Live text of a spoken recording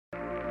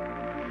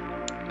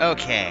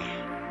Okay.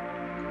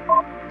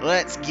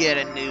 Let's get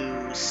a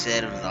new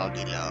set of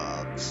loggy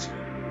logs.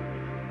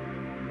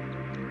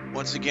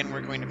 Once again, we're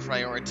going to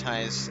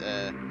prioritize,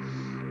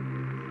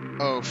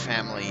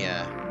 family,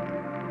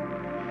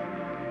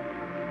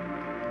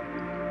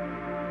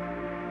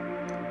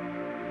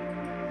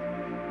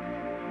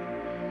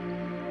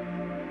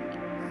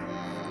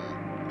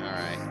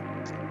 alright.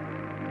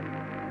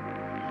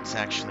 Let's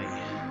actually...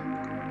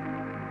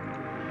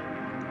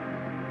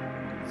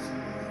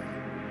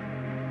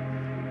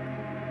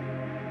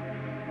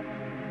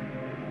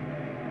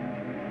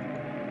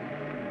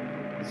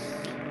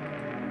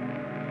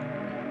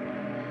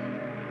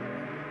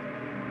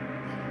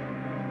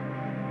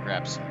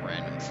 grab some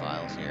random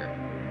files here.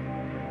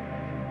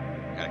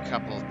 Got a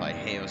couple by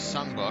Heo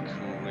Sungbook,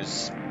 who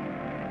was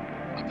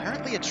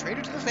apparently a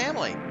traitor to the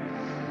family.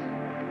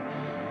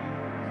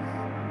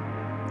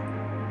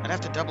 I'd have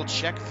to double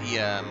check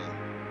the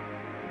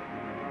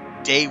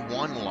day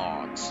one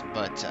logs,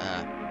 but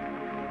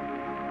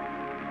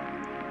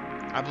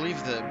I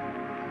believe the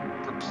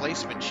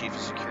replacement chief of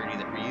security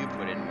that Ryu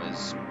put in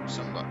was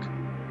Sungbook,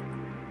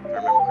 if I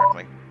remember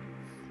correctly.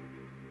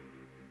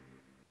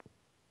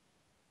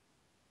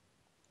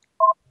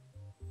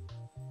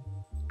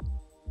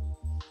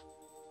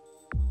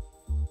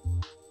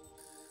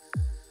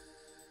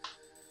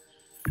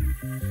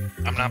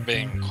 I'm not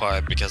being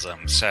quiet because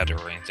I'm sad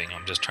or anything.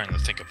 I'm just trying to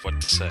think of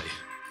what to say.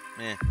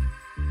 Eh.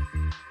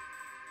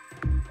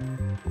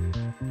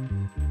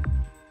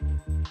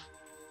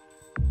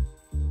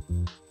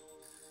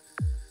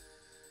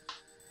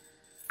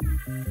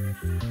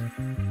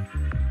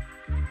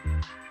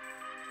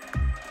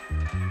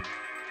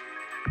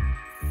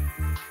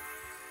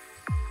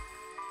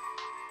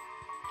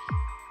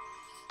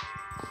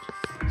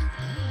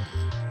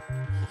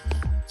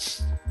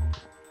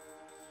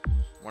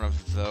 One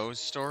of those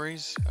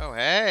stories? Oh,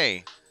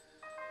 hey!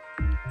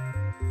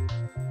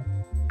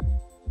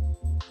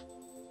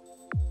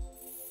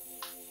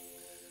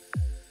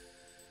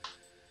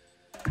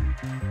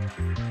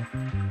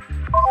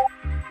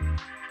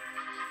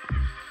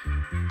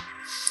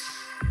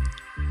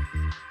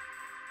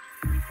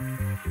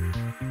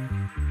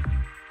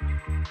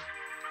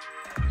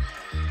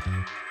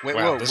 Wait,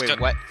 Wow, wait,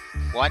 what?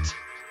 What?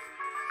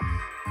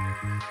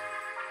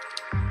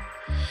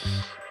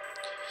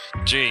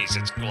 Jeez,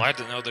 it's glad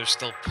to know there's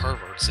still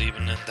perverts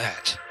even in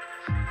that.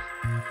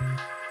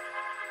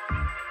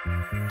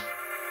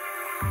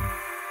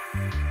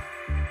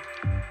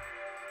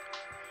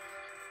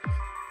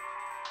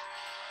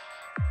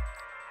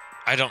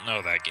 I don't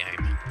know that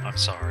game. I'm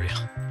sorry.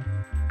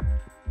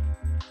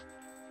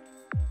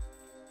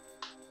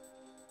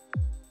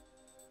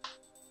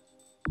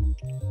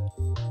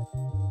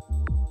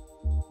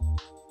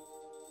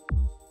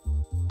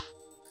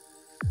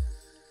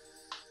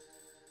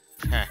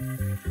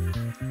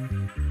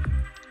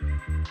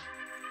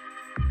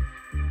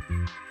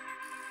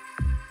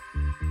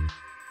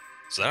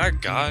 Is that a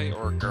guy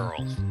or a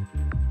girl?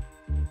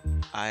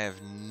 I have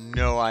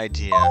no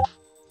idea.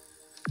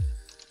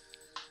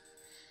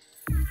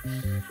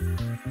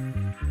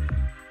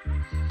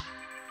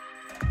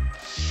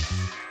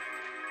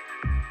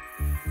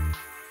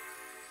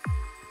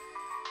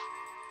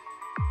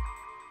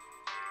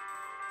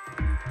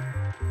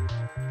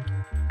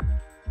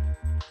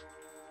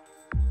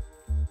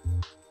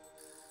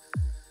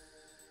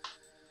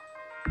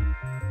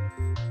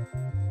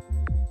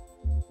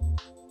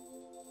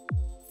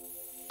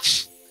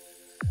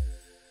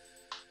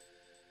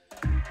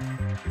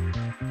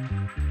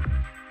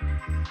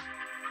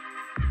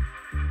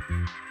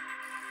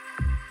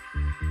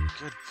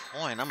 Good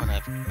point. I'm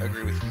gonna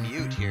agree with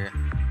Mute here.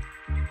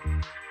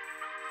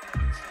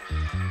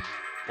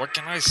 What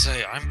can I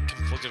say? I'm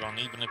conflicted on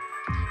even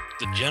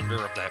the gender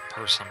of that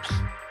person.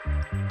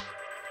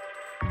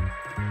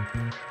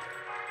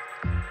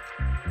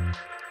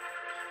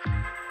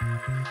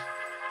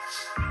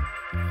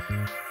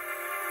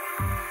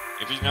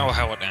 If you know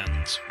how it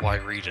ends, why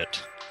read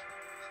it?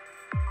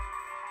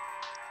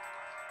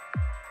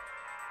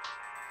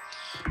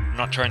 I'm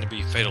not trying to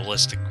be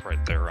fatalistic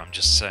right there, I'm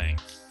just saying.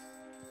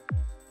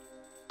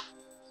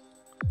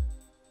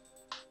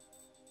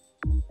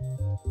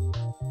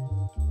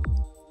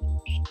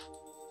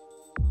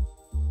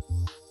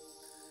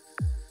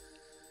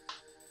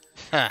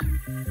 Huh.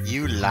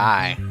 You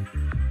lie.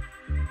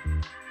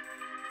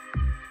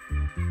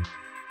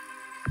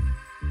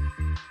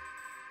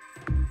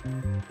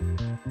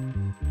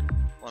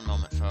 One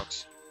moment,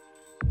 folks.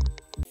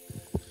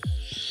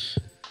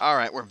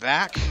 Alright, we're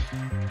back.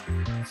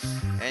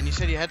 And you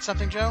said you had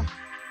something, Joe?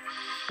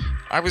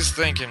 I was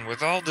thinking,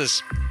 with all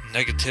this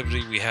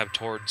negativity we have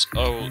towards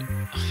and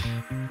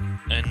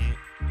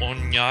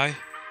Onyai.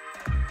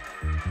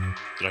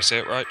 Did I say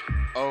it right?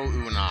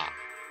 Una.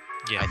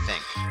 Yeah. I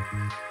think.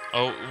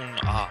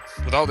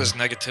 With all this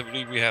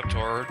negativity we have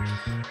toward,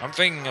 I'm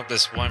thinking of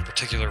this one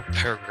particular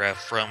paragraph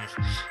from,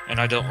 and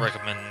I don't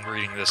recommend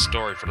reading this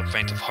story for the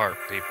faint of heart,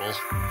 people.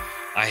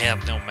 I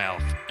have no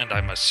mouth, and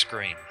I must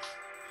scream.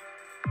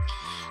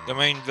 The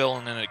main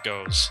villain in it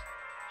goes,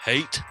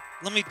 hate,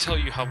 let me tell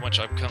you how much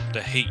I've come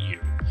to hate you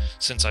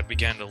since I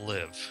began to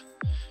live.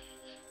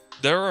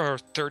 There are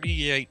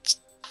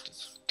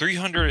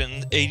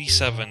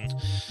 387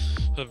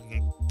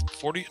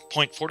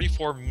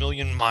 40.44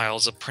 million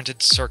miles of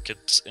printed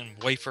circuits in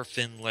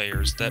wafer-thin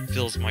layers that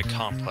fills my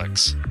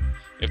complex.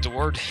 If the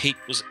word hate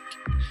was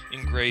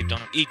engraved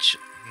on each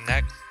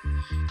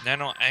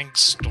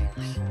nanoangstrom,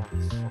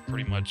 or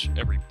pretty much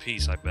every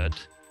piece, I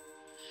bet,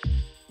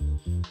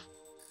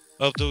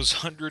 of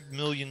those 100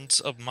 millions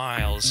of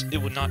miles,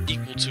 it would not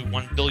equal to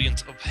 1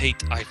 billionth of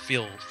hate I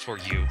feel for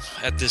you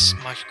at this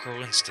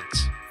micro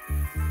instance.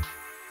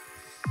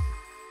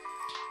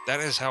 That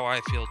is how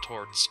I feel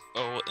towards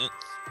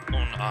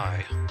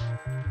Hyun-ae.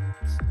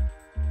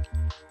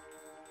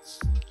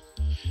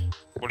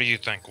 What do you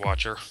think,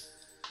 Watcher?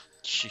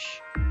 Sheesh.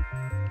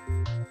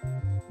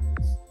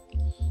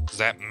 Does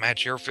that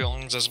match your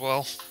feelings as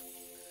well?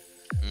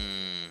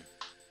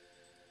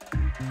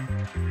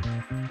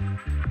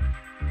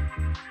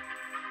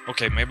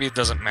 Okay, maybe it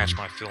doesn't match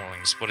my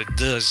feelings, but it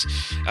does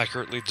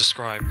accurately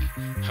describe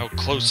how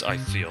close I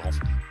feel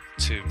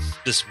to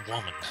this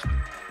woman.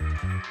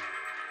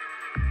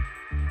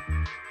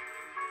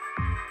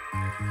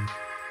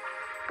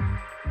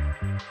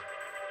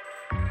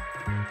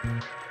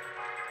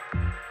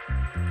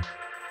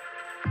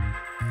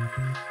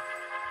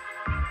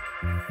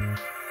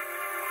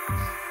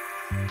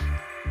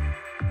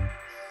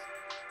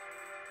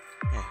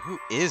 Yeah, who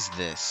is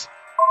this?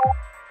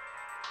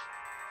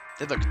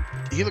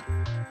 He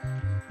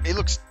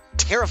looks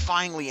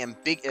terrifyingly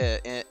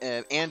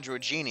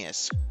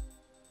androgynous.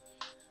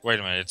 Wait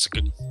a minute,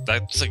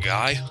 that's a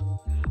guy?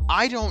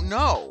 I don't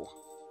know.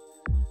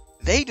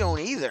 They don't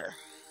either.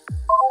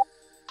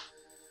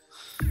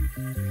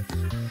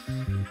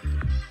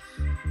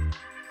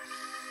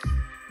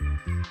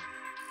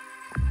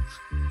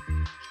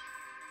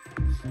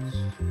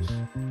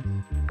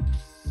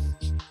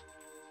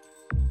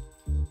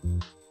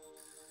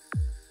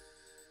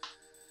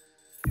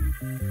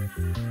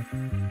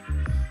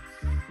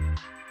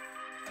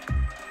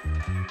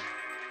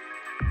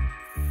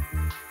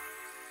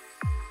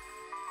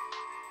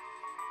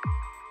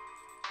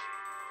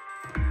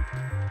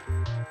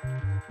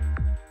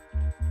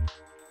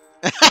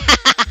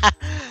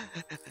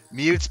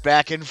 Mute's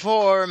back in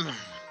form.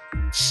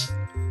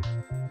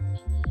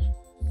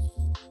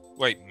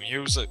 Wait,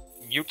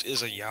 Mute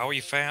is a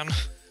yaoi fan?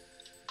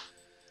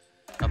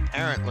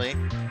 Apparently.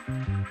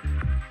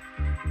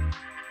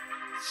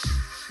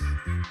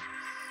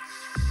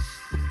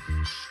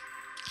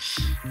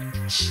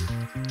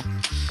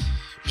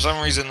 For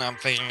some reason, I'm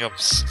thinking of...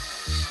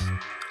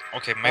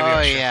 Okay, maybe Oh,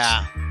 I should...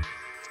 yeah.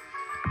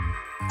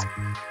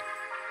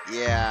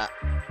 Yeah.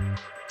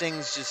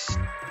 Things just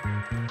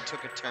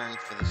took a turn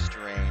for the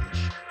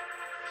strange.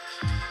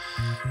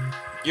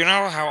 You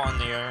know how on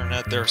the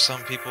internet there are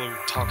some people who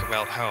talk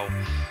about how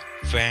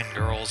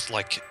fangirls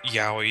like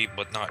yaoi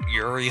but not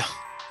yuri?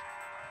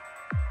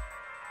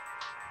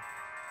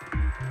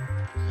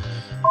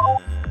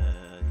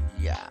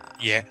 Yeah.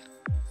 Yeah.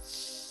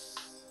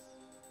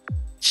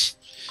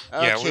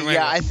 Okay,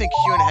 I think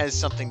Hyun has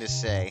something to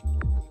say.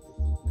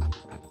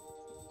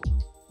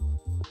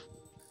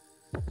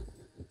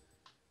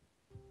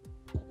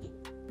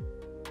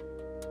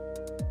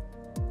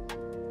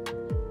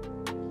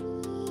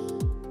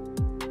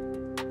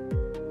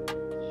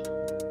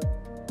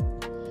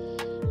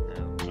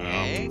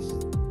 Okay.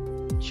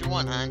 What you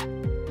want, hon?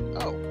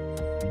 Oh.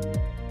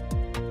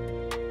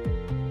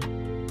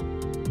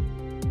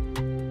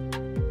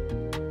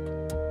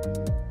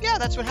 Yeah,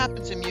 that's what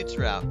happens in Mute's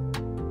route.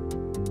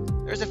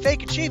 There's a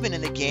fake achievement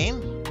in the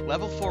game,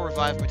 Level 4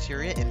 Revive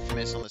Materia,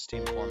 infamous on the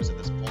Steam forums at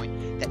this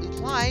point, that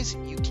implies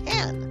you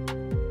can.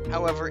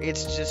 However,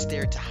 it's just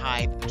there to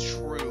hide the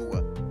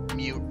true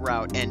Mute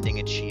route ending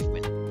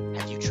achievement.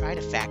 Have you tried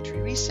a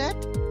factory reset?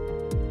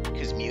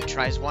 Because Mute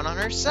tries one on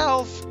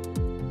herself.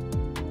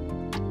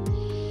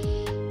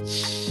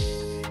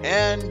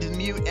 And the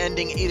Mute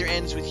ending either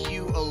ends with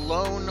you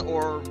alone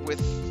or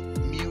with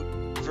Mute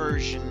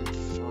version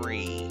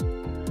 3.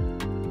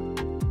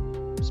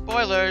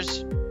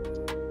 Spoilers!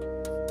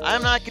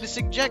 I'm not going to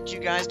subject you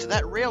guys to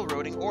that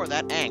railroading or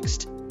that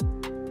angst.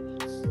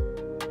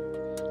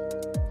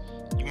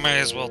 You might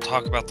as well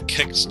talk about the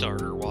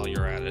Kickstarter while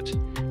you're at it.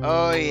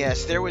 Oh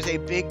yes, there was a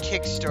big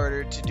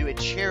Kickstarter to do a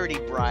charity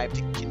bribe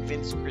to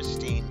convince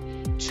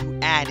Christine to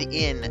add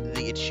in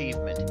the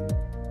achievement.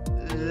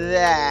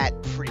 That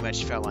pretty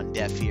much fell on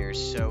deaf ears,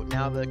 so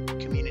now the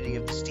community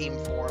of the Steam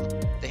forum,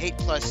 the Hate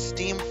Plus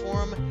Steam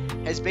forum,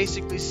 has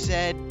basically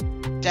said,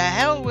 to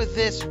hell with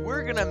this,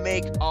 we're gonna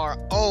make our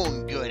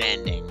own good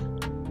ending.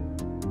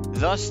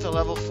 Thus, the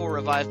Level 4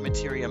 Revive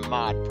Materia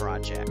mod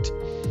project.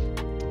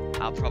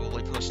 I'll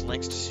probably post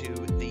links to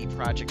the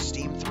project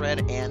Steam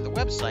thread and the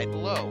website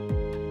below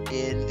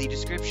in the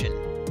description.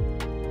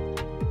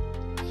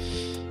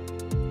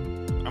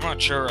 I'm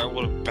not sure I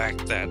would have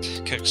backed that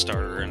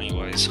Kickstarter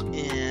anyways.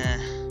 Yeah,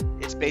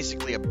 it's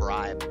basically a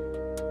bribe.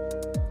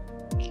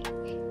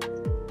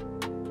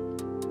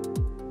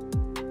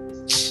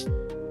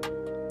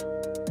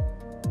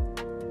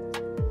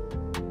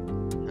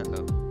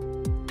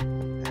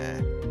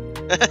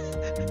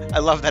 I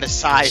love that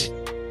aside.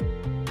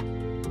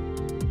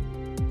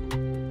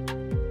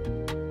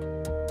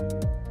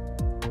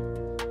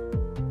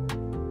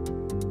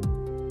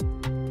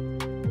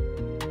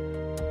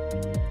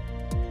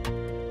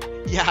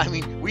 Yeah, I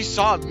mean, we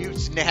saw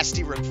Mute's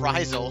nasty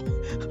reprisal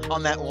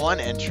on that one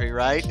entry,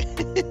 right?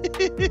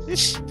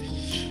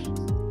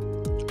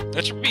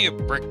 That should be a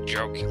brick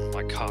joke in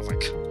my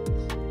comic.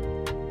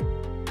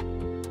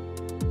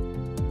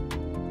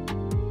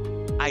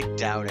 I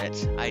doubt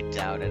it. I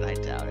doubt it. I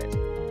doubt it.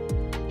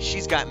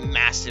 She's got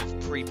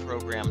massive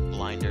pre-programmed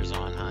blinders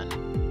on, hon.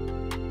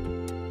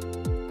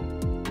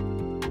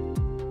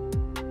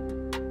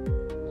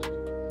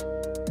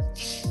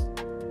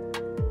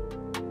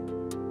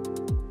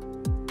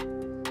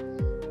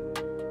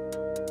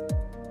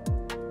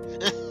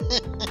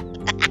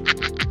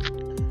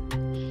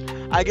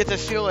 I get the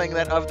feeling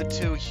that of the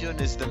two, Hyun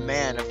is the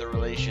man of the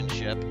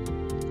relationship.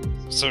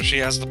 So she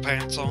has the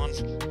pants on?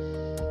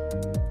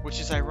 Which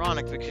is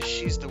ironic because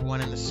she's the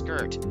one in the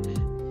skirt.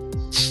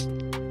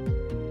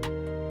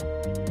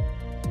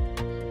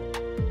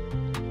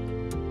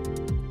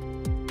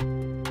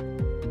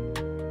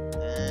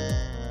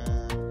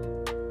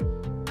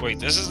 Wait,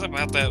 this is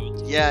about that...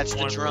 Yeah, it's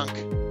the drunk.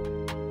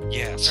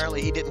 Yes.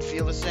 Apparently he didn't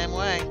feel the same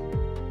way.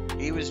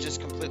 He was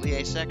just completely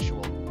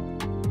asexual.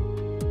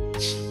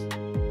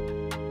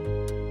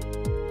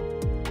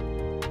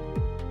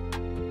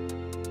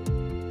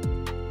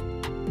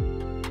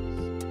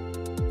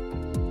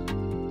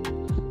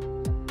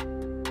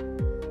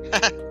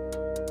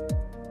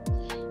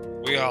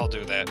 We all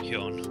do that,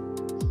 Hyun.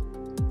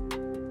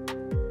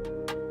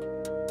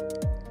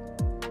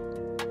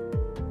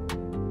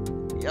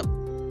 Yep.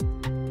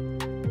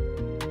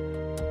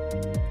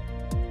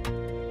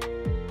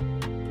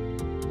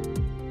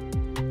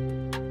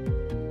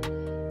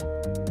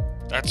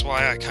 That's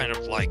why I kind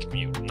of like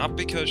Mute. Not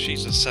because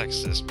she's a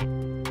sexist,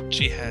 but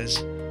she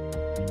has...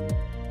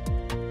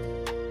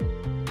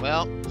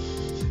 Well,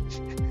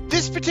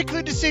 this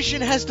particular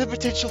decision has the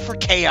potential for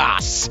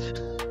chaos.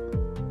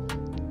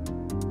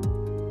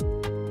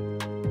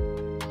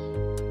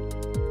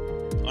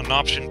 On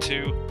option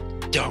 2,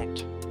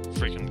 don't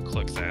freaking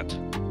click that.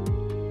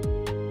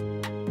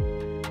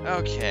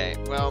 Okay,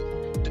 well,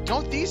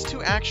 don't these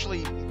two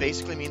actually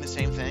basically mean the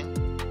same thing?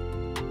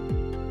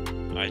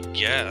 I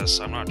guess,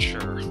 I'm not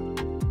sure.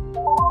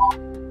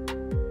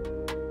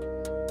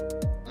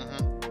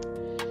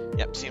 Mm-hmm.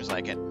 Yep, seems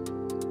like it.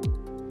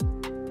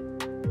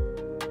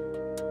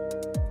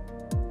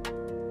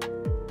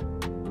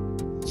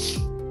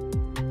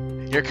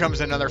 Here comes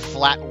another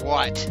flat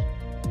what?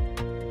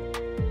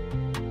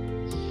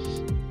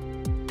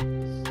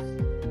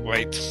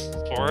 Wait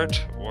for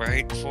it,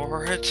 wait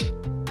for it.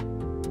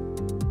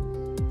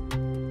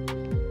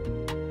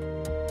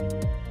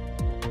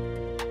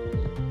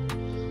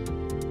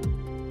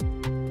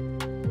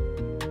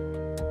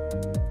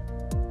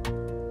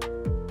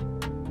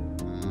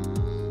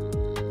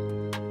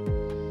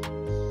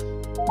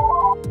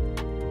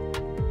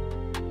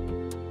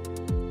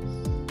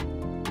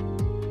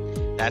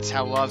 That's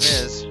how love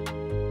is.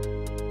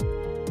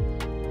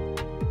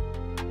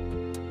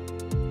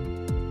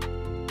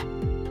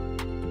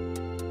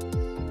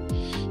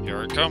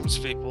 Here it comes,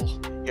 people.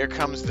 Here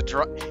comes the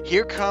drop.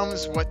 Here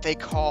comes what they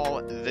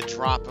call the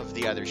drop of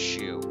the other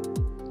shoe.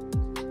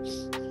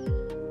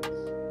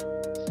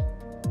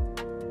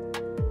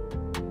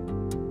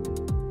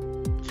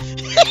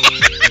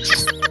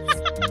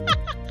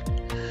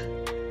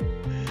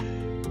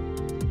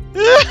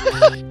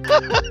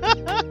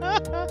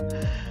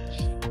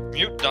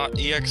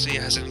 Mute.exe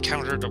has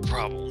encountered a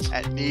problem.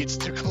 That needs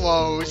to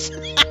close.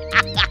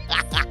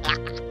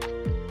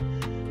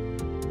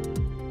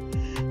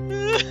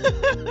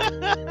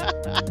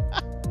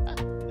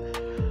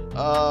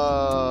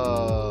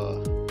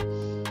 Oh.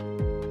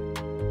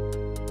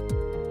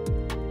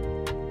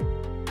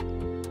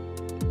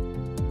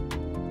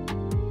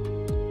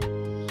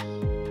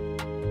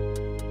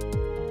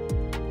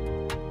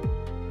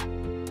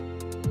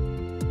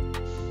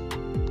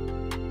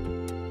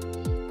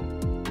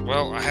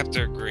 Well, I have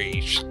to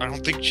agree. I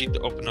don't think she'd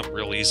open up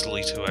real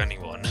easily to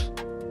anyone.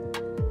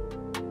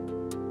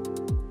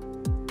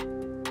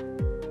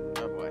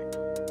 Oh boy.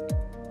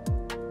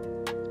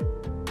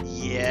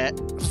 Yeah.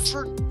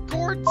 For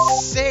Gord's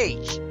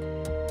sake.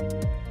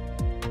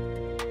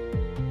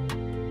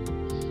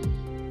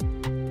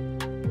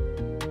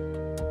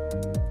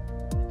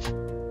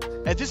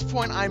 At this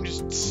point, I'm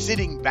just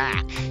sitting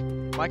back.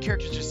 My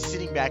character's just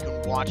sitting back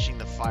and watching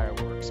the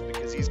fireworks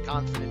because he's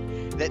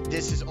confident that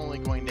this is only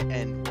going to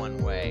end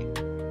one way.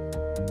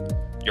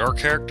 Your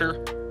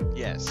character?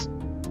 Yes.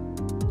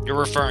 You're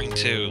referring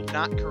to...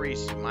 Not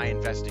Karisu, my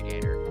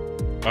investigator.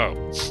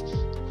 Oh.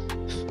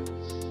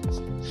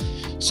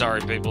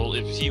 Sorry, people.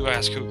 If you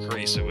ask who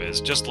Karisu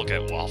is, just look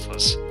at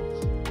Walfus.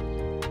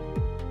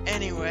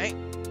 Anyway.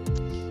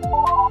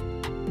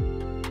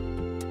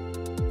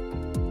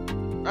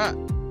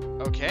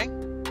 Okay.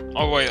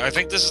 Oh wait, I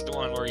think this is the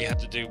one where you have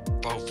to do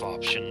both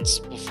options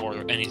before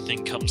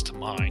anything comes to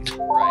mind.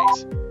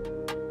 Right.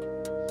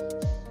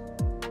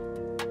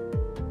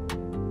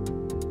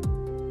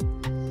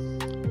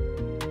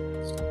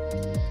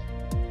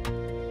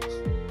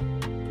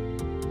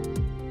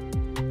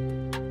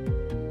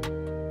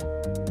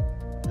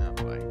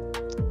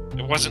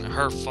 wasn't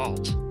her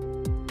fault.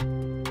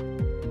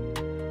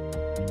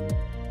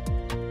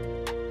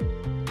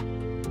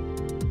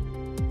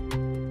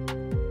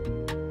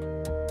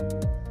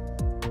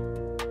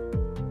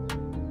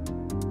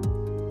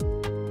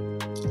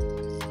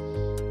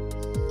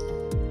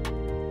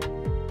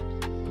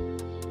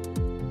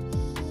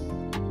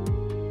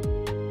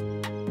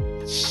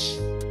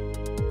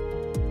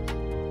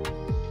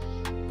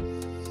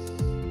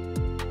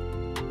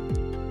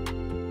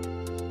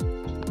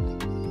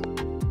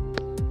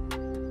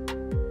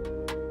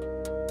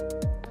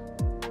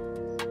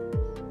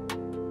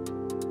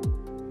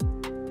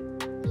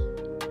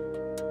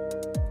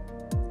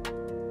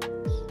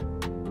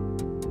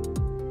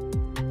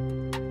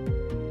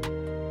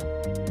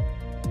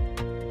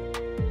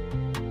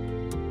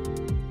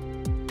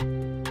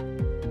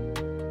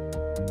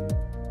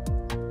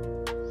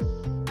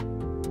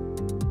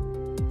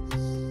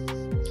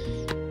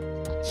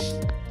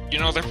 You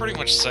know, they're pretty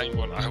much saying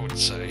what I would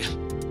say.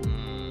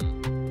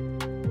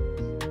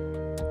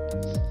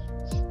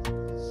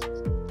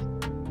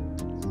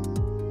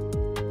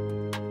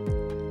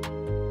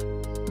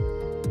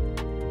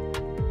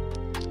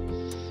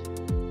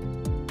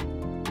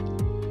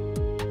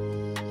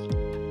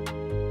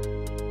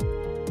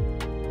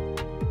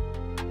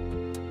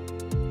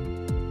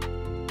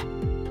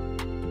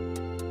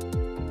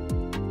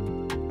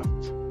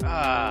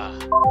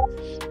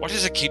 Why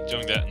does it keep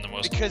doing that in the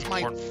most Because my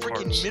important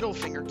freaking parts? middle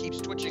finger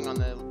keeps twitching on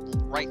the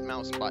right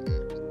mouse button.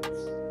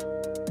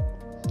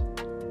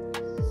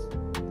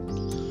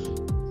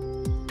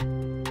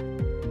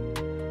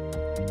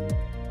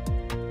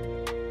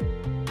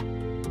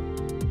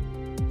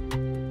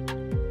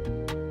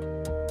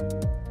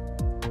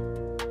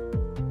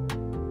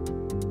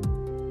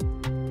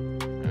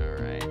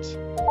 Alright.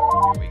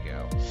 Here we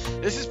go.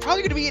 This is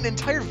probably going to be an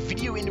entire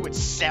video into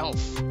itself.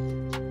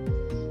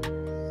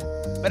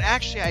 But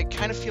actually, I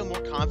kind of feel more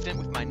confident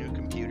with my new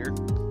computer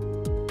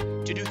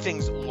to do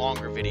things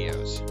longer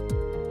videos.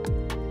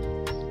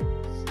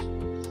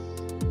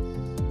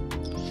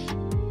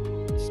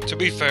 To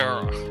be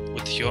fair,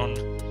 with Hyun,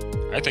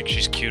 I think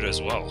she's cute as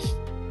well.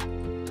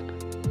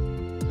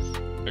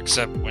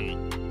 Except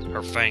when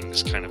her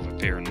fangs kind of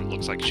appear and it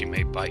looks like she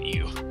may bite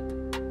you.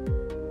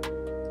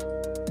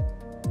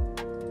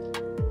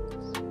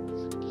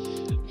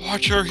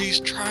 Watch her,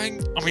 she's trying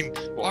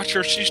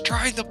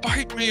to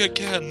bite me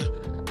again!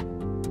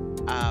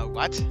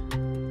 What?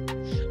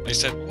 I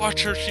said,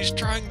 watch her, she's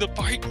trying to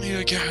bite me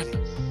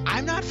again!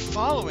 I'm not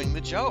following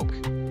the joke.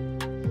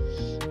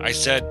 I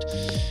said,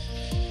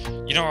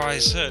 you know what I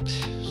said?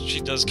 She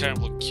does kind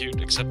of look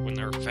cute, except when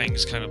her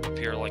fangs kind of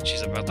appear like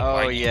she's about to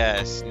bite. Oh,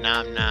 yes.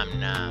 Nom nom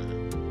nom.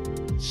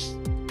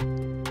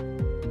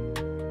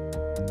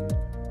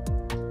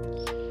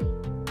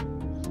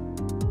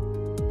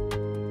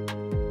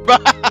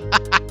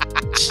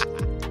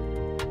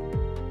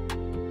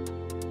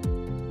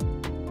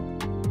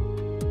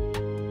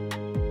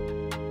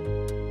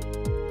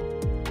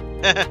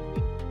 And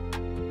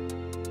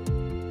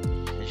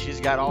she's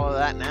got all of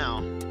that now.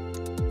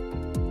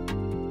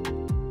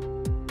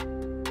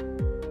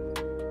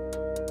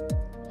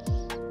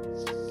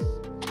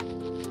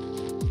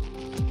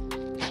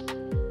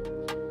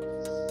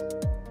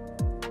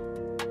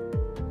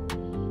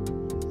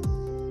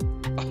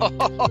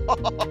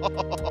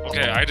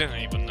 Okay, I didn't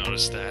even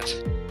notice that.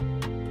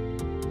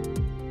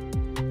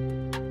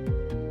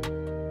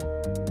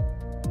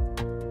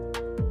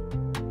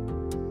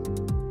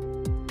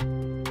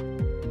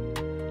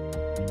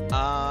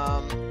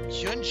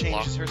 Hyun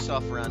changes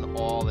herself around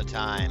all the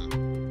time.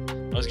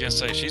 I was gonna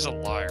say, she's a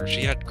liar.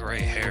 She had gray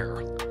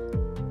hair.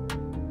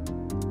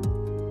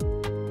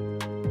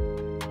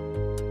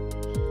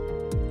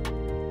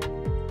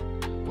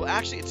 Well,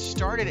 actually, it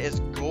started as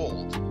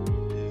gold.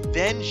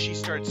 Then she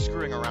started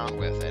screwing around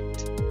with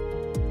it.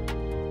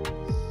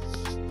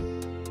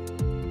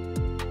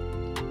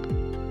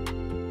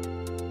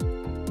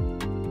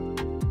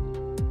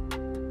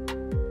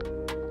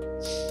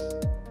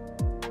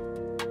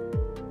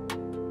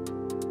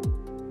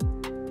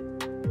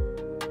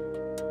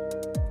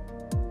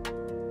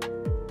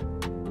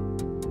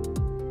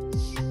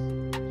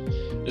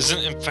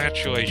 Isn't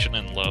infatuation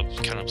and love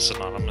kind of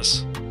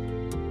synonymous?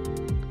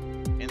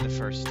 In the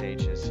first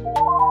stages.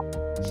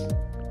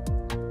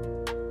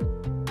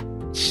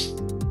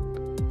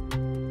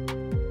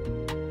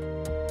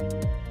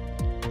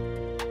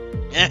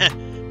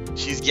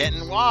 She's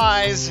getting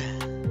wise.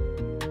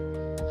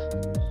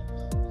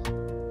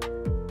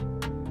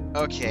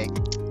 Okay,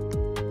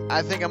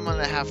 I think I'm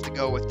gonna have to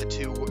go with the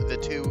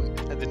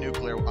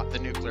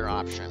nuclear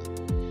option.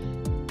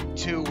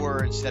 Two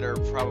words that are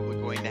probably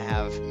going to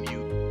have mute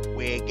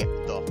wig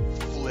the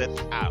flip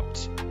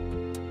out.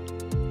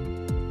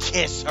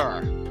 Kiss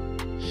her.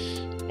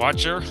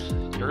 Watcher,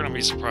 you're gonna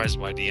be surprised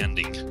by the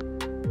ending.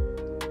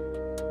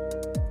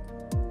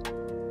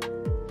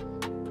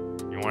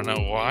 You wanna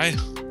know why?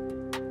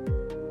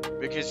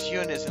 Because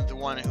Hyun isn't the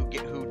one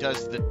who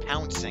does the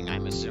pouncing,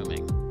 I'm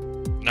assuming.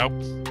 Nope.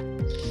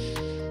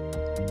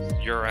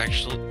 You're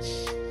actually...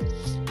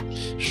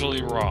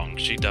 actually wrong.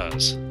 She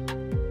does.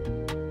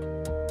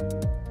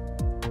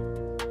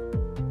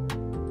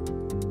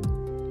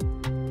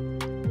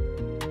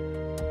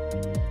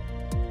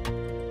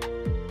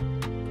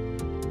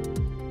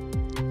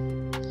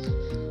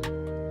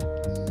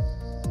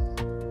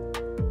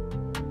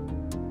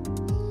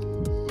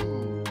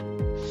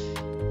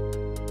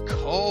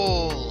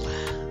 Cold.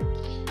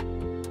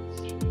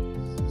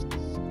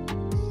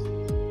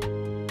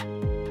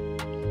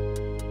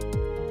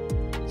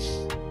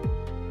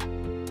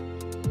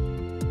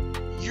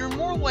 You're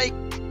more like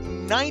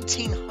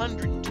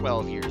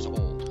 1912 years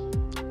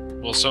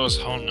old. Well, so is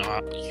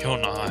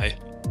Hyun-ae.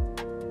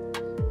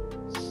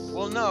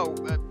 Well, no,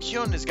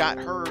 Hyun has got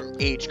her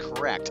age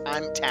correct.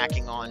 I'm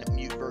tacking on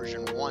Mute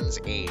version 1's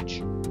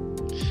age.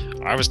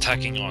 I was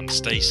tacking on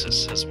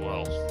stasis as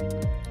well.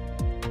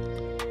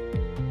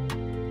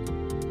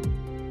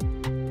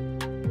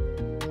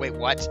 Wait,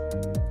 what?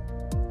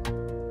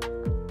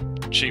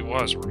 She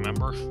was,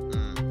 remember?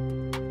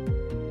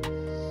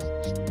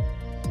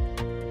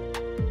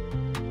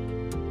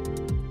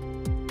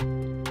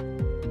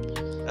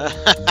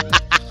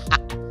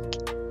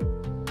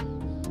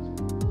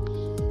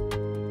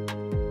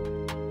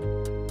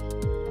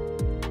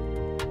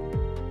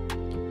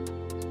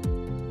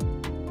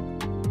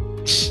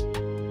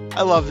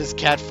 I love this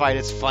cat fight,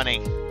 it's funny.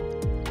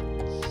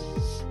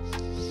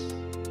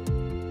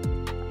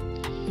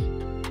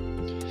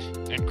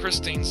 And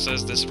Christine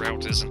says this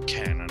route isn't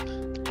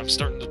canon. I'm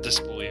starting to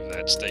disbelieve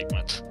that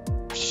statement.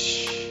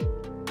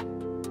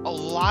 A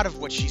lot of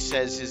what she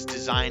says is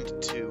designed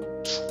to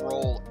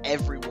troll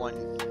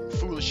everyone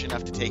foolish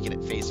enough to take it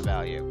at face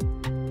value.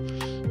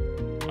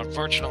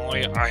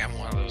 Unfortunately, I am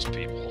one of those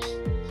people.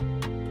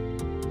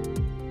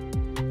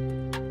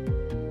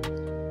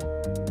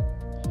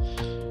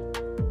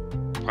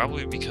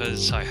 Probably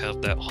because I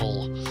have that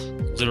whole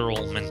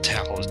literal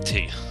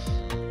mentality.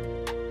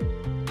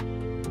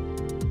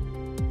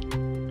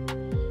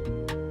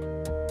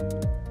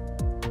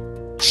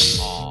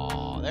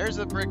 Aw, there's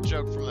a brick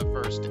joke from the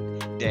first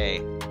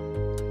day.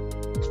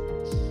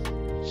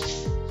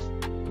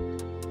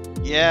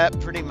 Yeah,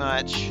 pretty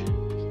much.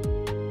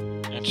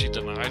 And she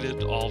denied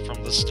it all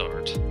from the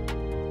start.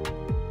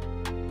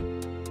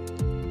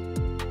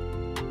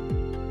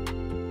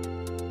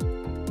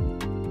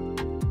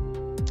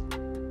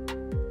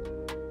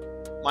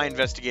 My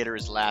investigator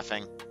is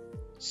laughing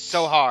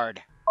so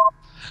hard.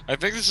 I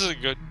think this is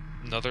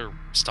another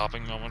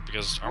stopping moment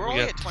because We're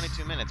only at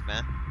 22 minutes,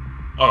 man.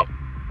 Oh.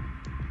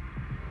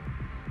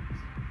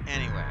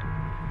 Anyway.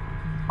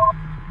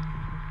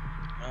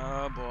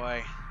 Oh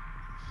boy.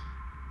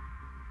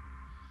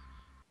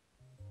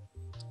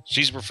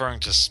 She's referring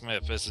to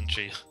Smith, isn't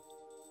she?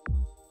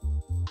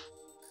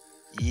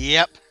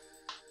 Yep.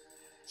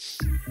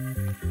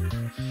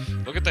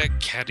 Look at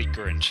that catty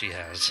grin she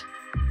has.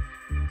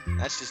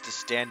 That's just a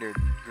standard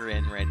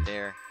grin right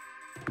there.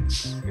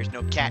 There's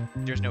no cat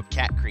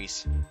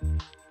crease.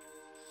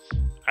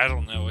 I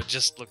don't know, it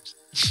just looks...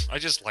 I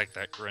just like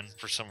that grin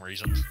for some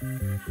reason.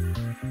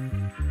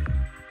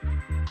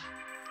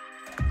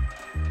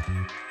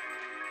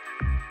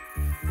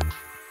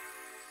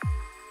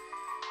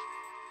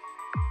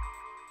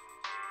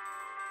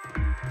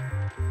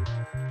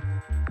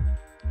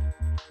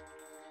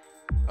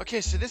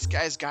 Okay, so this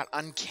guy's got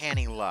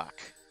uncanny luck.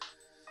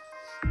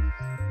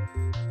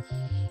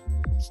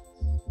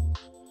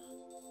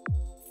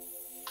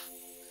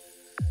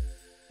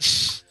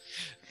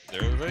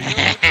 There they go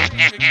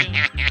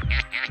again.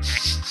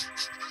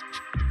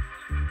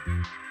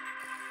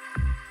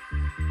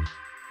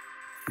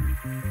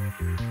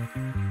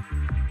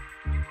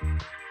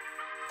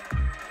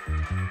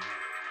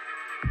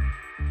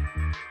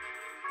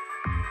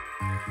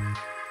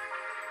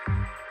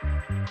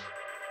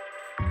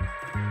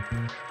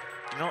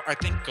 You know, I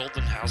think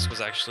Golden House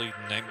was actually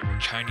the name of a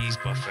Chinese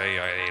buffet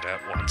I ate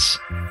at once.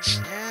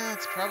 Yeah,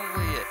 that's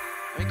probably it.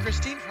 I mean,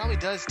 Christine probably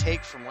does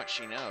take from what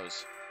she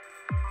knows.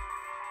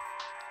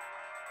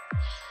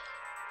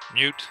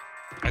 Mute,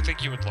 I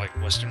think you would like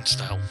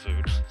Western-style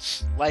food.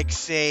 Like,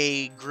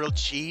 say, grilled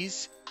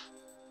cheese?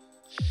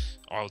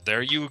 Oh,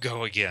 there you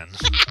go again.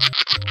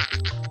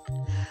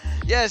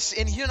 Yes,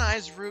 in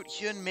Hyun-ae's route,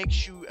 Hyun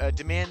makes you,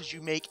 demands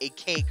you make a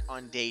cake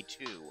on day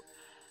 2.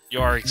 You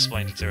already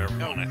explained it to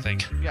everyone, I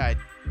think. Yeah,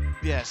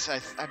 yes, I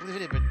believe it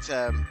did, but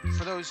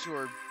for those who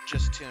are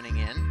just tuning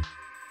in,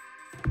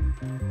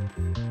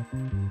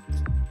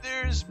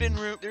 there's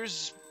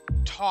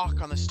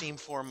talk on the Steam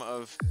forum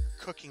of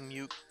cooking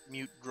mute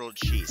grilled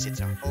cheese.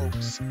 It's a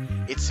hoax.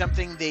 It's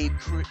something the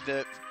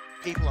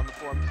people on the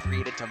forum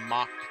created to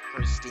mock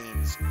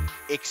Christine's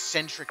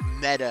eccentric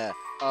meta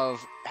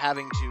of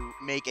having to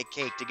make a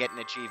cake to get an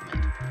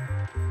achievement.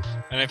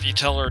 And if you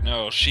tell her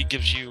no, she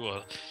gives you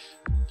a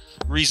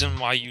reason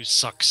why you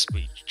suck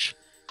speech.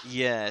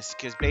 Yes,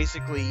 because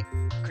basically,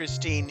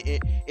 Christine,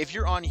 if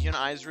you're on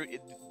Hyun-ae's route,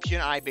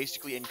 Hyun-ae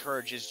basically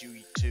encourages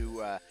you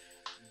to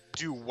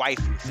do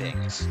waifu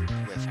things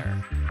with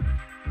her.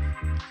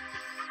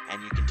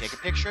 And you can take a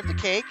picture of the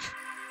cake,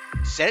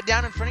 Set it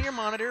down in front of your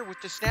monitor with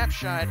the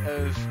snapshot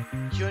of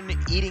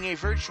Hyun eating a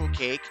virtual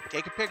cake.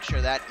 Take a picture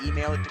of that,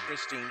 email it to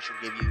Christine. She'll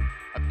give you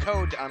a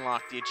code to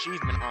unlock the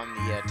achievement on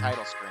the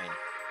title screen.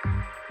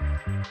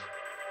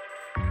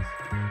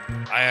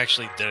 I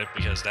actually did it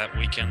because that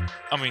weekend,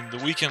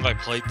 the weekend I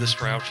played this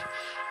route,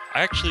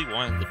 I actually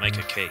wanted to make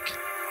a cake.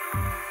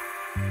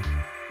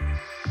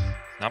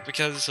 Not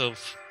because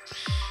of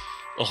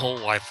the whole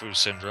waifu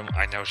syndrome.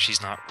 I know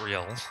she's not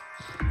real.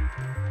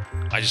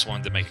 I just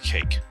wanted to make a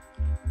cake.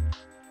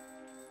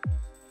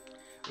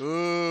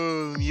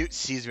 Ooh, Mute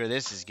sees where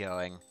this is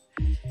going.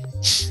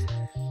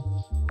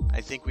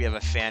 I think we have a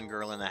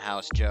fangirl in the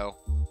house, Joe.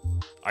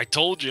 I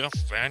told you,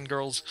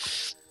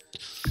 fangirls.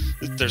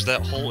 There's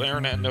that whole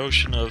internet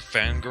notion of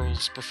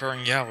fangirls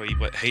preferring yaoi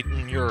but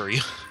hating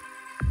Yuri.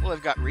 Well,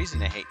 they've got reason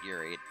to hate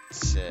Yuri.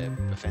 It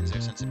offends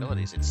their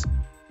sensibilities. It's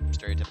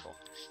stereotypical.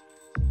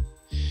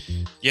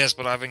 Yes,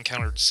 but I've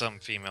encountered some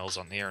females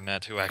on the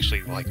internet who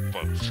actually like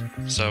both.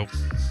 So...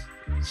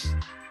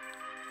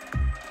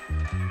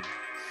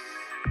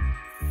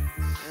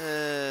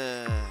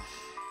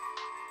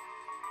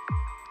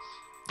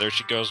 There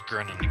she goes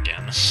grinning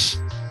again.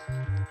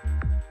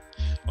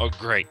 Oh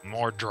great,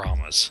 more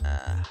dramas.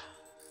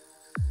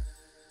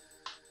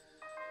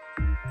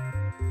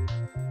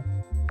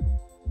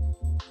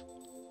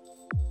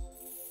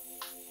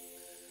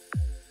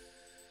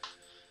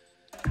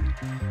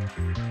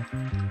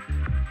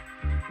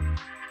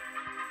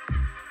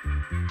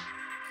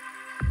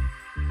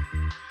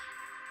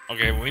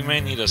 Okay, we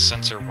may need a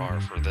sensor bar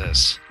for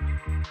this.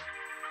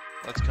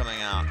 What's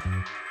coming out?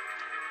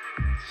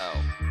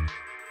 Oh.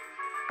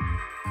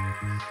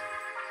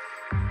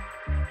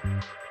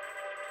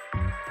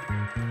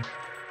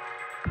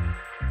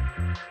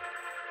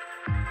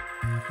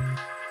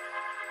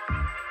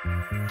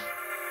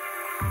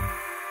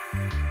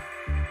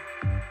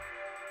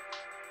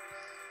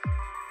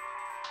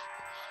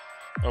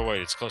 Oh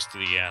wait, it's close to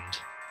the end.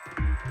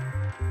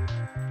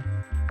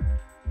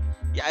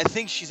 Yeah, I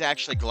think she's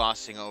actually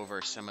glossing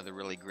over some of the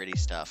really gritty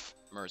stuff,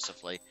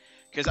 mercifully.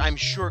 Because I'm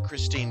sure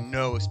Christine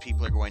knows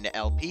people are going to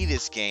LP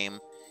this game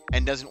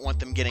and doesn't want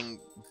them getting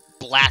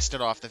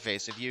blasted off the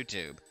face of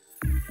YouTube.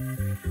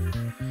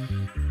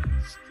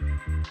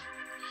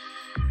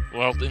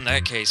 Well, in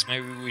that case,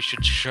 maybe we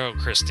should show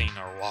Christine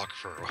our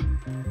walkthrough.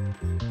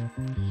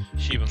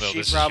 She this probably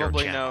is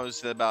your channel.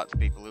 knows about the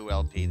people who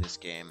LP this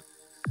game.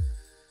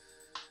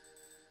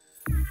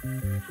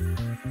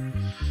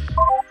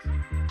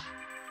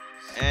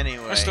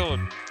 Anyway. I still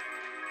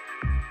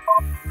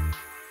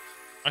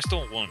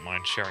wouldn't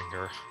mind sharing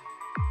her.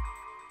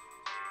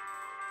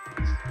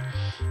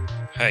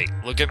 Hey,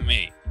 look at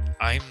me.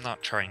 I'm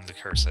not trying to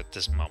curse at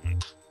this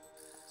moment.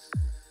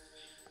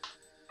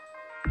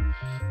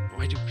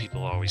 Why do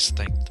people always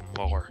think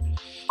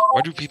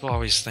Why do people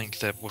always think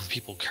that when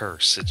people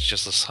curse, it's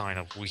just a sign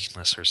of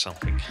weakness or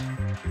something?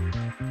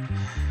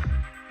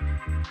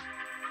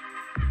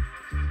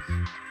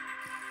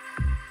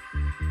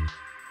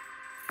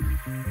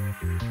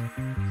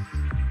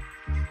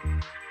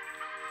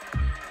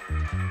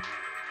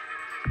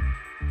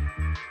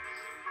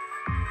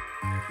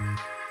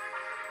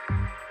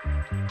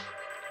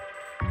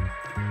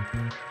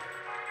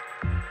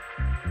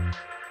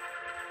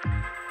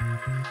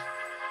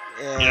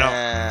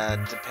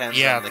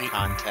 Depends on the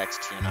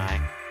context,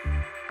 Hyun-ae.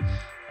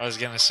 I was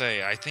gonna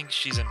say, I think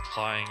she's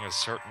implying a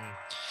certain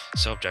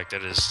subject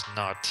that is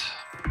not...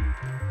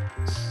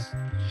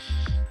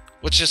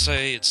 Let's just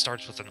say it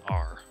starts with an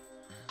R.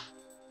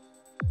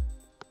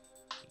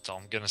 That's all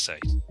I'm gonna say.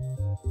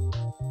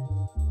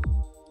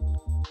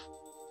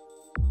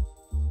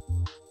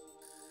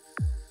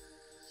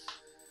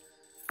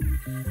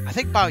 I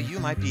think Bao Yu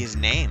might be his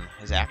name,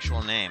 his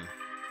actual name.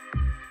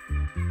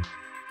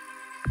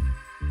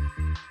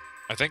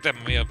 I think that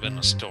may have been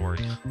a story.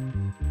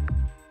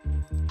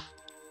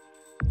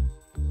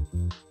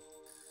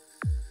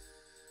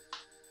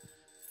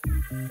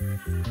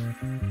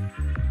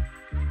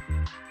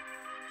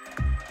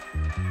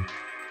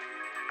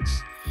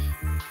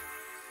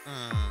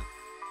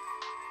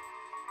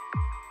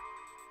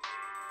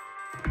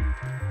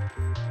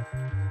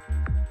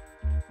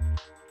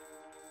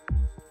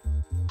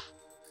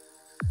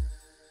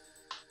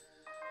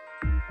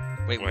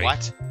 Wait,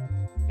 what?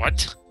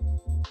 What?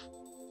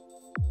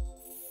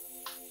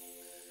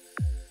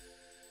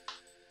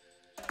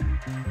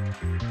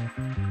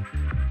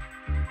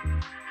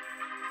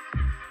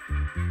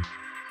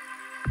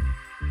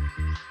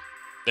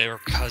 They were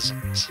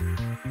cousins.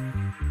 Oh,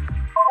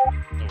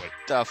 wait.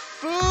 The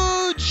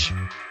fooge!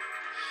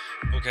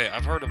 Okay,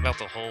 I've heard about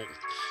the whole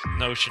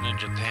notion in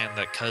Japan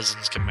that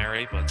cousins can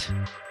marry, but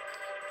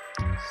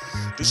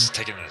this is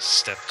taking it a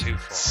step too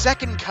far.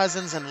 Second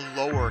cousins and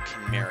lower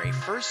can marry.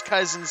 First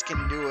cousins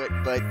can do it,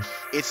 but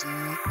it's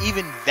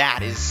even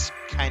that is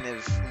kind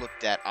of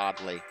looked at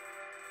oddly.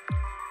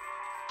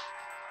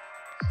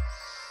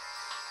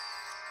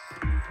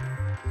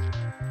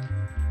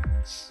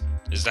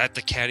 Is that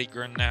the catty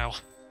grin now?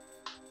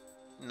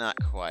 Not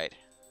quite.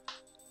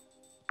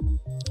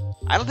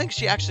 I don't think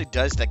she actually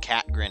does the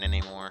cat grin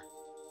anymore.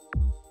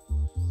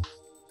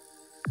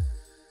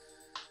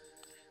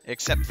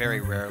 Except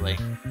very rarely.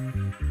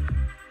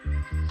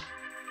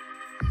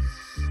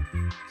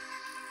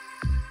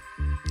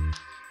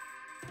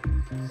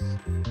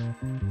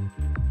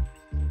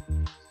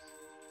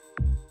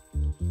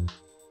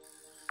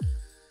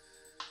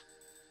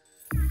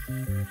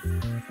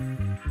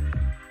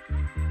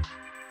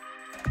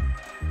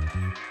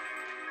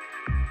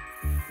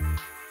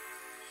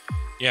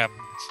 Yeah,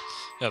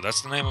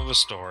 that's the name of a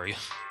story.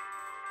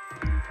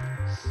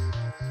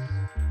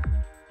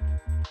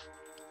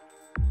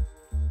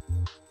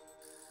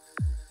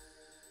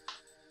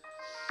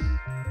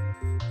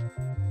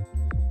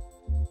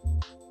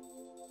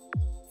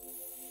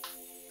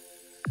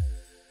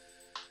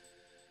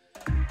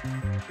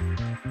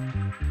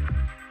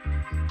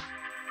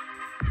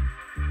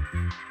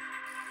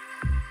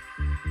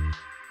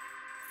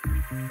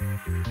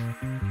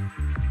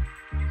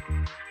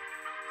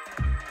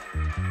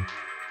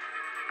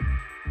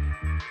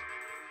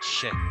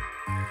 Shit.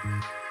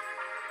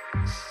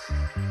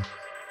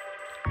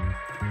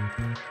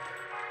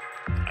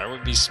 I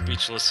would be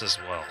speechless as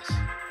well.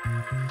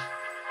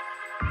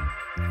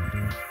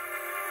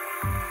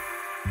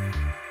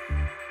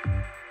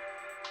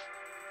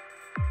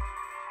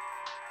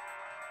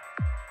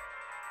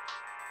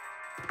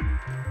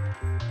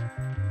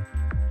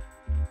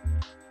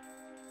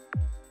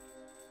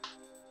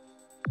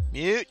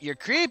 Mute, you're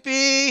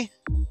creepy!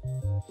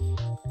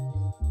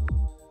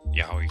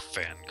 Yaoi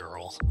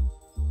fangirl.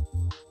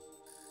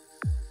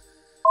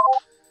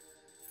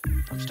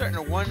 I'm starting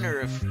to wonder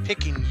if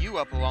picking you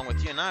up along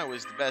with Hyun-ae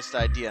was the best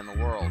idea in the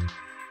world.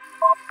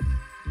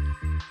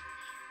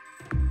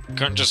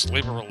 Couldn't just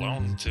leave her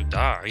alone to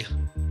die.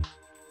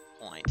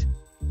 Point.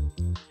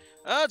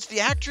 Oh, it's the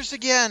actress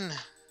again!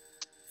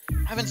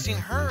 Haven't seen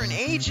her in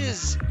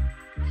ages!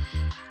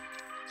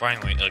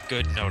 Finally, a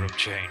good note of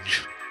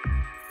change.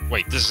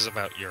 Wait, this is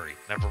about Yuri.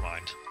 Never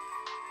mind.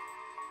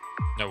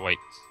 No, wait.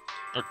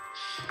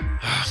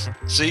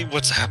 See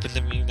what's happened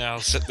to me now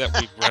since that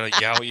we read a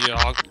yaoi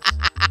dog?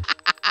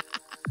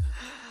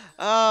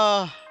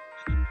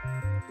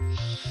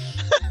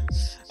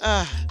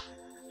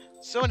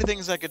 So many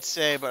things I could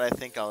say, but I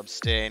think I'll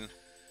abstain.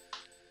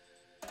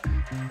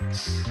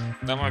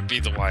 That might be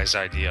the wise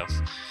idea.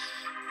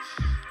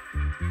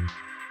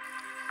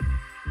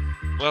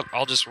 Well,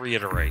 I'll just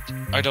reiterate.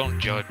 I don't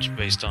judge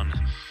based on...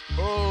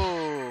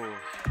 Oh.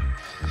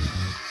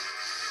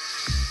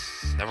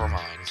 Never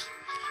mind.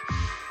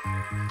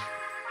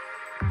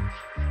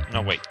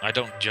 No, wait. I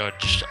don't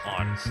judge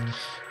on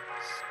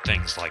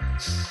things like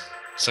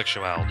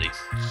sexuality.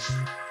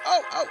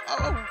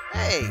 Oh,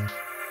 hey!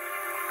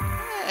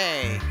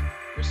 Hey!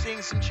 We're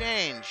seeing some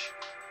change.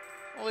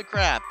 Holy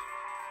crap.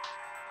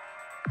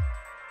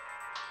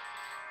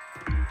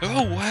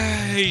 Oh,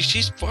 hey!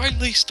 She's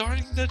finally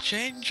starting to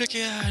change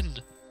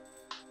again!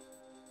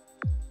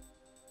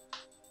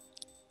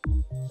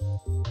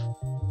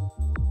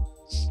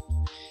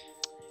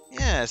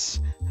 Yes.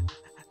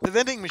 The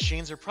vending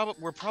machines were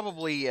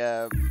probably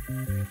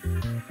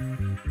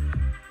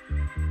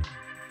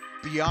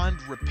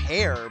beyond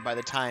repair by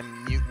the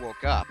time Mute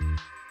woke up.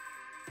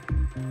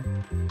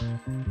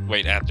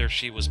 Wait, after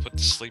she was put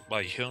to sleep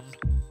by Hyun?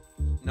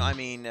 No, I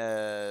mean,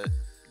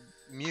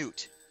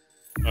 Mute.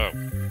 Oh.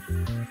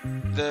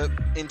 The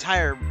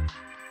entire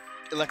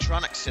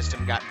electronic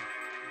system got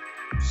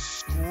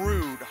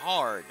screwed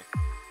hard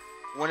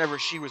whenever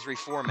she was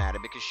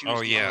reformatted because she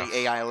was the only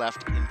AI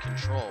left in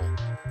control.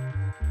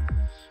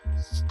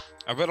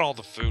 I bet all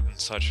the food and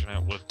such in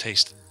it would have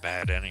tasted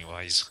bad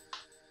anyways.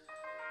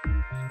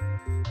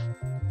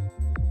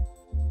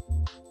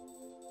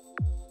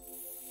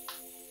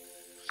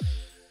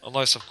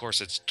 Unless, of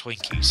course, it's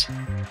Twinkies.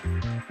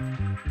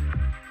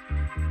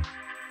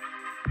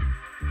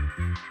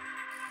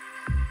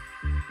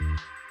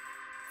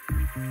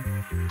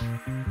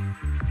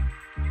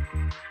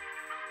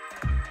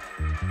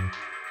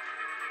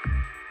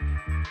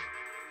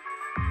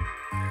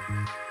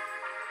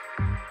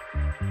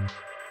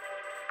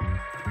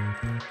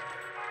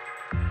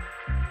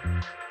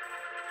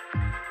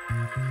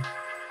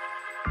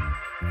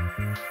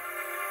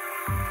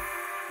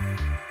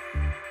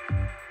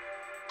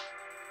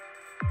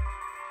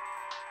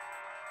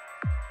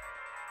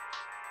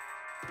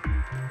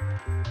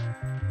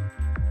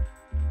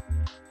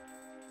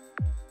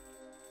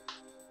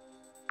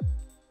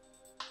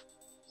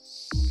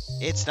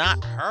 It's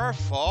not her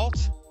fault.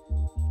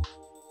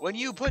 When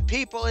you put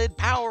people in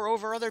power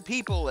over other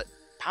people,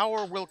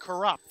 power will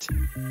corrupt.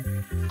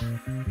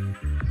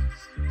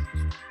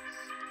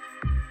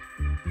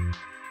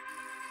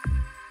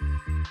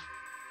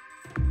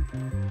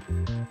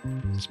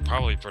 It's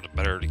probably for the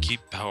better to keep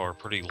power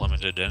pretty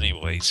limited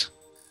anyways.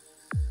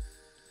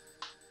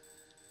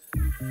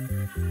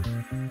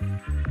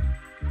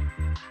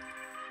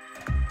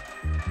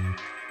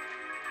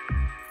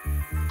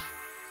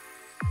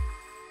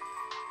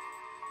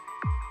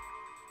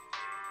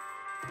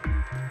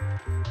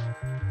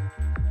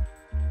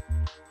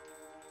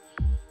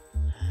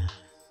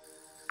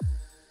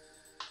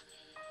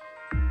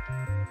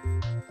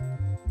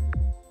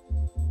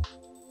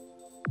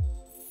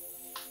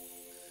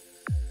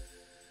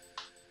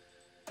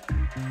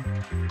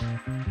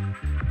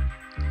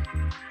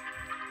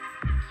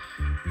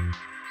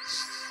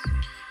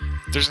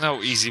 There's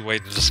no easy way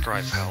to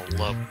describe how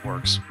love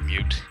works,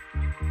 Mute.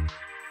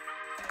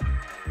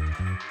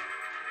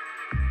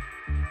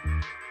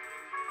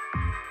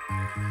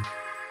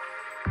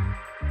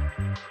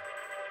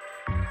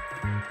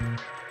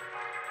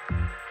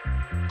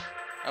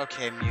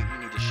 Okay, Mute, you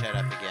need to shut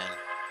up again.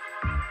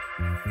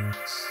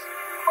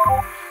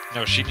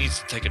 No, she needs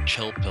to take a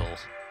chill pill.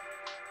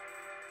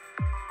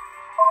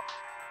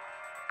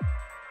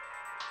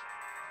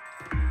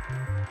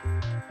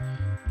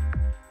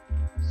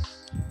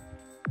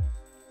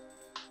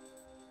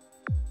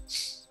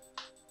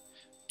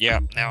 Yeah,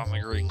 now I'm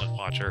agreeing with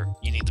Watcher.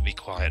 You need to be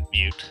quiet,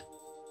 Mute.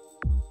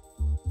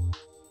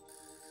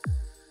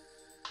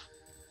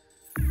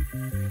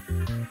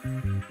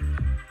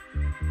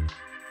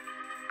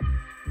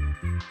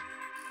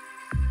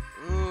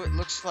 Ooh, it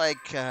looks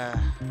like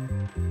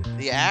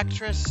the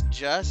actress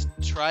just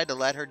tried to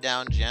let her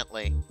down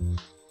gently.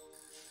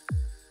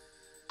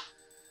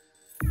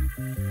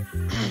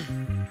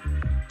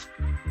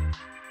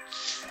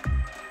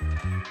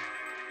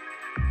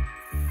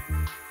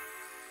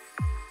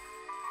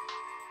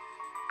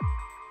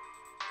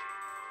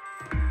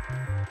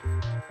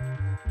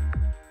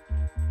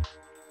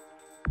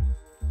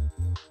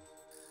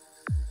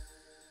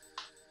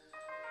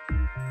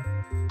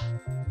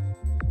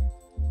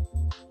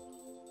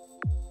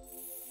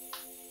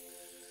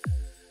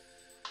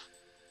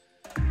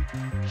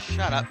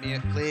 Shut up,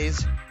 Mute,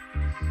 please.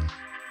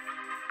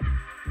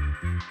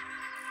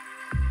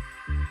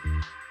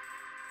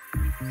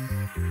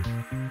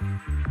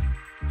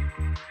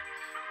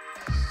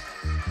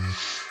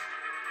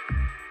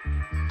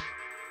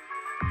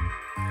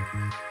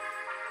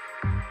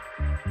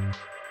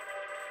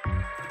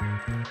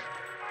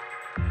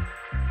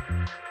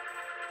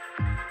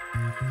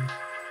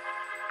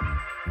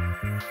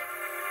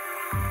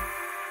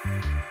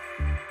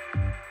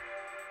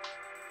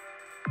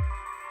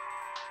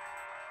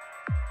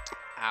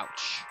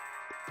 Ouch.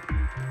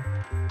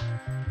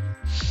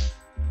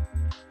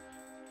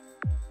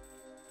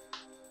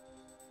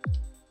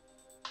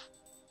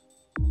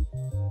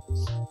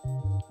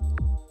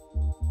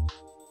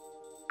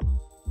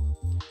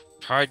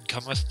 Pride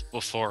cometh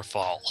before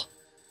fall.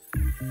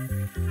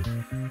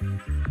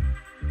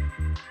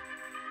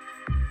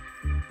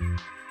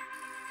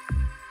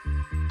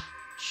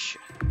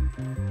 Shit.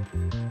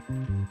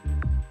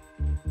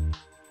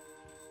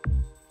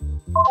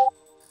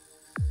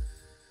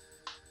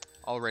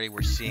 Already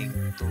we're seeing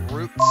the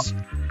roots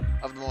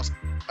of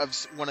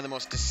one of the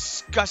most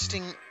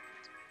disgusting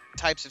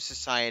types of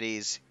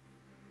societies.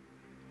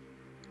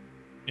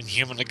 In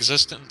human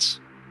existence?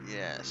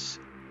 Yes.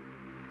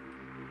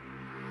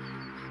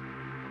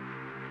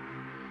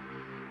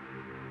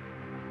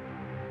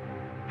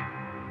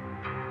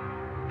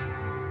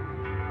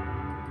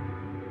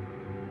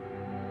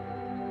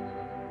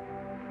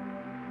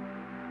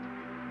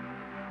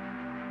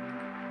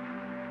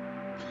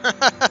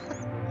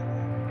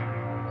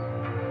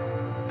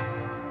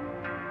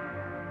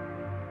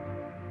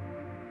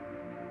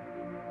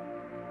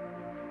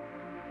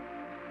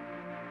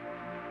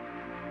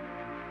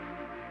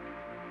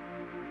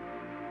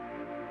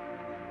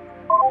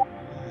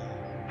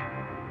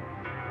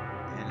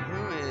 And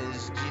who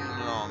is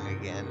Jinlong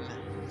again?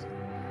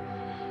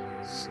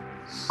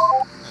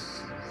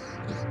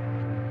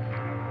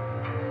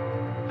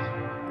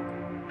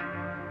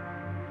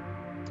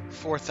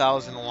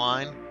 4,000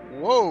 wine.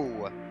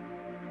 Whoa!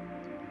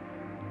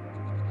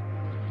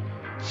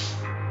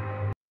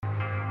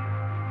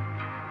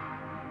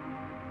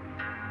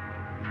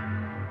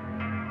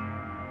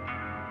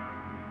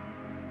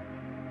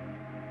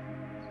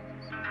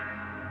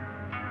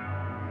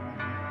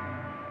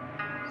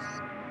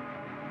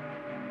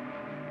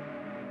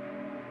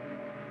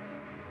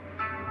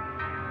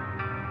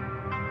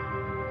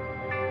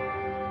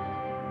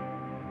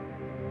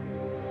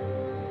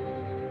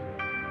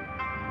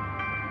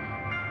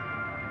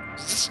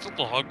 Is this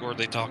the log where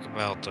they talk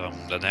about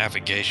the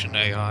navigation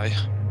AI?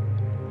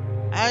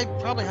 I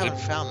probably haven't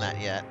found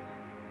that yet.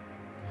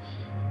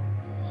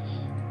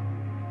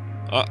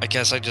 I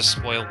guess I just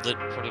spoiled it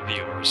for the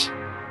viewers.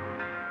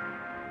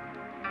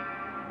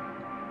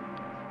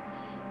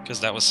 Because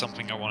that was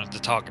something I wanted to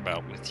talk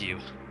about with you.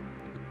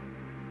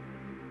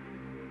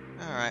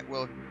 Alright,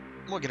 we'll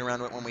get around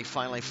to it when we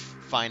finally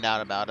find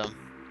out about him.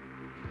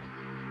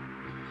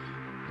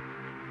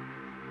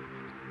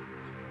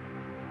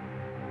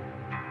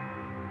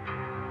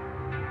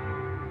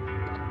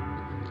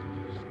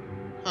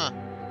 Huh.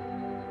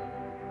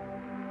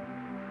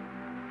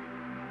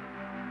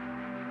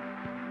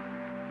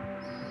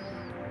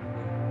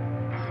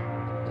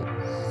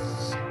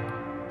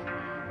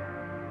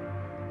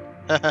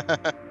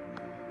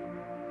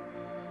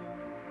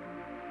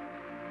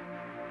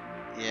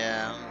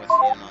 Yeah, I'm with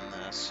Hyun on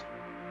this.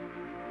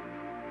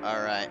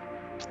 Alright.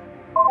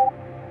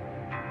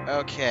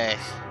 Okay.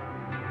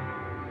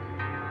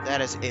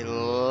 That is a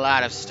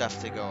lot of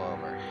stuff to go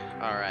over.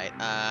 Alright,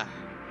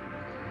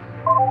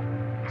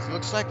 So it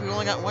looks like we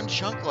only got one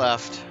chunk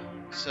left.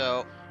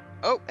 So,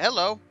 oh,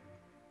 hello.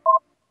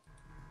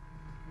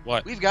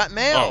 What? We've got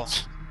mail.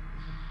 Oh.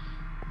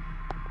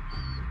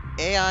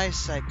 AI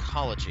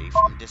psychology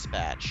from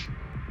Dispatch.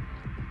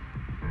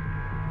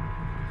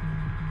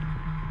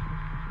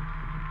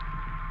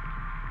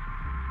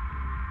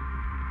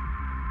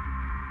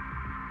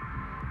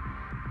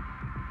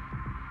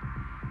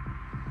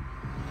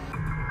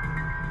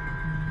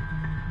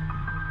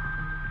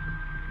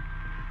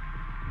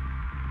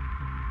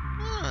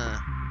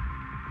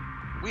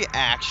 We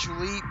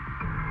actually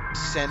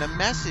sent a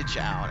message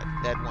out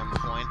at one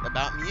point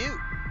about Mute.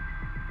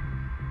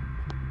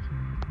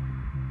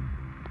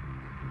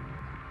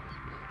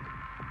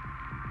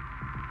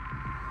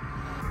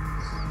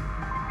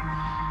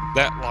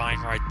 That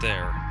line right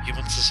there.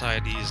 Human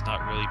society is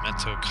not really meant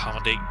to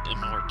accommodate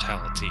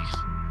immortality.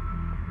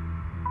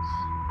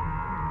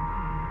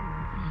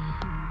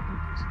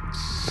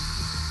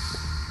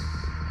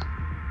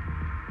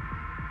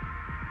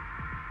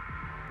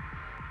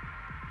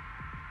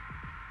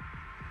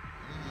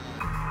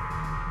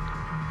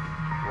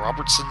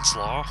 Robertson's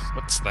Law?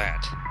 What's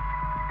that?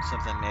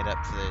 Something made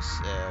up for this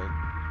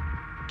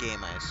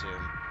game, I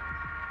assume.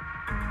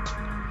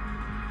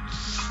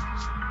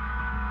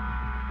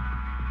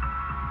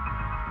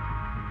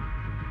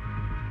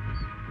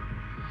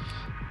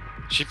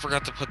 She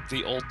forgot to put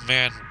the old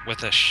man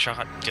with a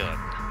shotgun.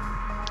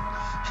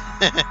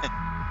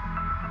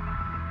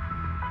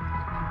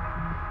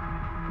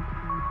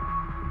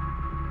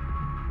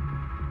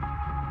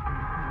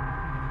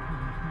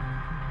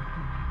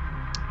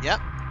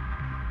 Yep.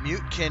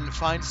 Mute can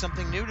find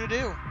something new to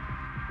do.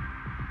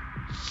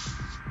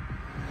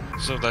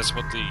 So that's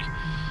what the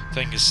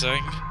thing is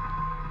saying?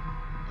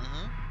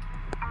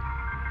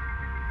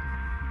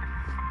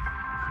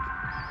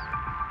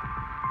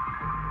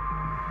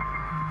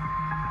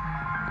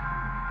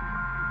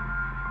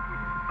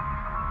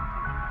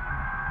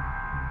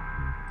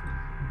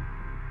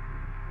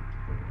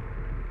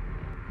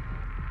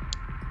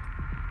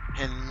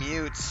 And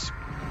Mute's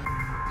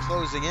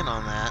closing in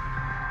on that.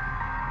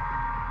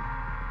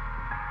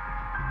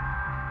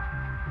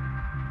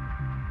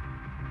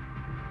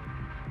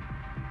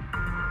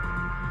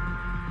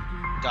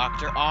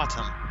 Dr.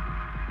 Autumn.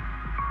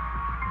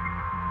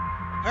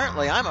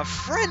 Apparently, I'm a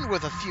friend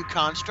with a few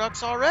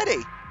constructs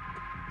already.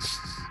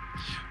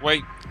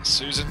 Wait,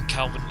 Susan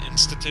Calvin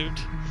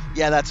Institute?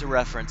 Yeah, that's a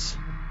reference.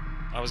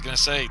 I was gonna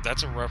say,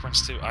 that's a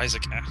reference to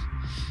Isaac...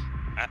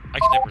 I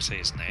can never say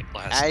his last name.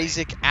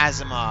 Isaac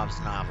Asimov's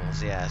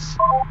novels, yes.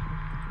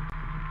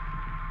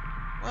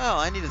 Well,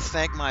 I need to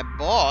thank my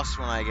boss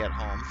when I get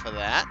home for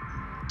that.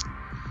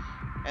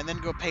 And then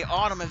go pay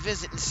Autumn a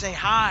visit and say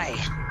hi.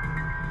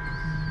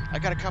 I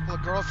got a couple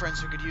of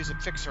girlfriends who could use a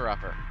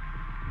fixer-upper.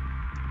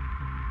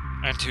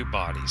 And 2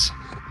 bodies.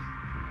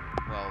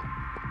 Well,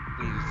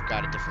 we've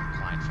got a different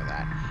client for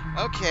that.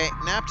 Okay,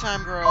 nap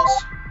time, girls.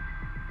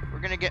 We're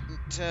gonna get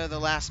to the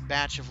last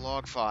batch of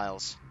log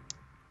files.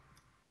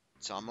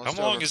 It's almost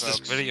over, How long is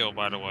folks. this video,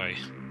 by the way?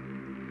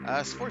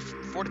 It's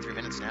 43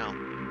 minutes now.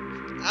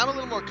 I'm a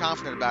little more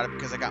confident about it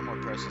because I got more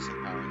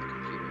processing power in the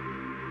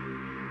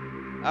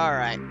computer.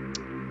 Alright.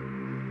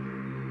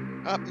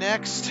 Up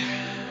next,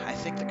 I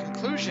think the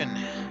conclusion.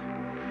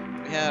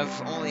 We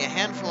have only a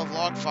handful of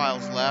log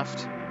files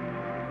left.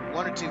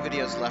 1 or 2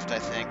 videos left, I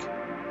think.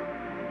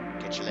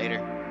 Catch you later.